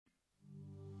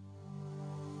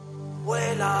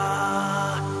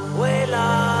Wela, Wela.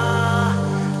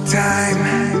 Time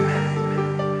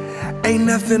ain't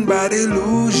nothing but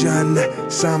illusion.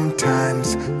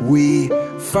 Sometimes we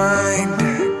find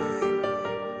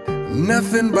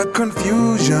nothing but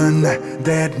confusion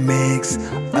that makes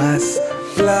us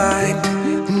blind.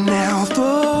 Now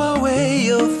throw away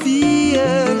your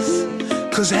fears,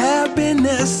 'cause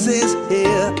happiness is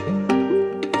here.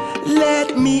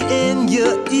 Let me in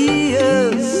your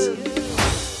ears,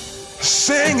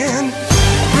 singing.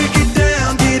 Break it down,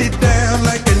 get it down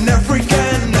like an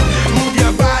African. Move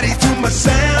your body to my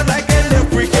sound like an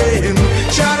African.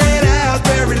 Shout it out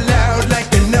very loud like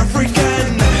an African.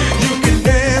 You can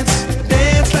dance,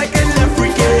 dance like an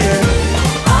African.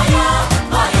 Oh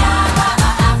yeah,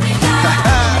 Africa.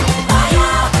 Oh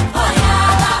yeah,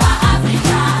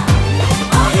 Africa.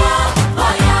 Oh yeah, Africa. Oh yeah.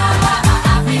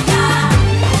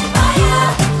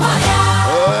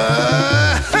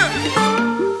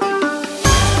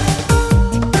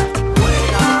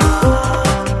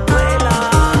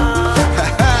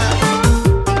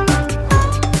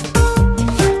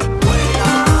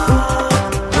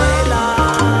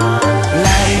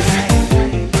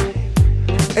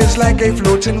 It's like a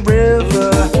floating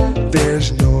river.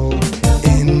 There's no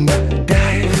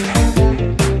indive.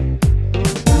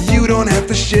 You don't have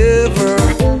to shiver.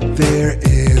 There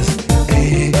is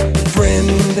a friend.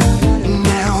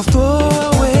 Now throw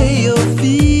away your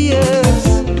fears,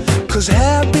 'cause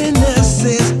happiness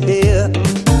is here.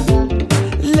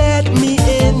 Let me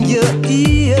in your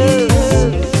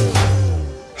ears,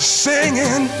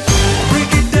 singing.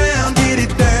 Break it down, get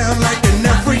it down like an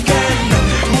African.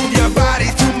 Move your body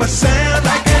to my sound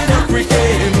like an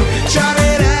African. Shout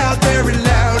it out very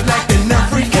loud like an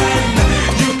African.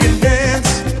 You can dance,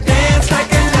 dance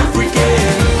like an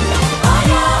African. Oh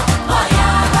yeah,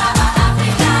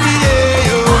 Africa.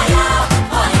 Yeah, oh.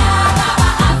 Oh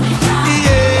yeah, Africa.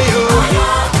 Yeah, oh.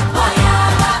 Oh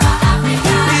yeah,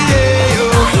 Africa. Yeah,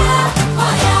 oh.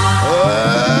 Oh yeah.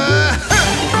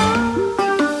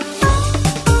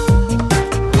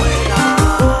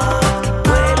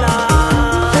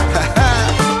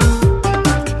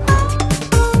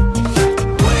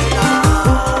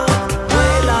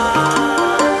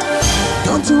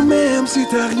 Dans tout même si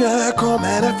t'as rien comme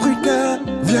un Africain,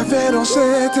 viens faire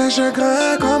danser tes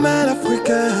chagrins comme un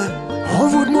Africain.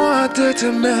 Envoûte-moi de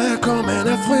tes mains comme un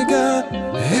Africain,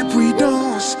 et puis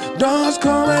danse, danse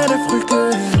comme un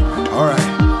Africain.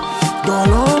 Alright. Dans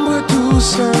l'ombre tout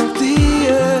senti,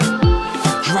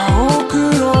 je vois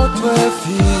aucune autre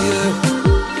fille.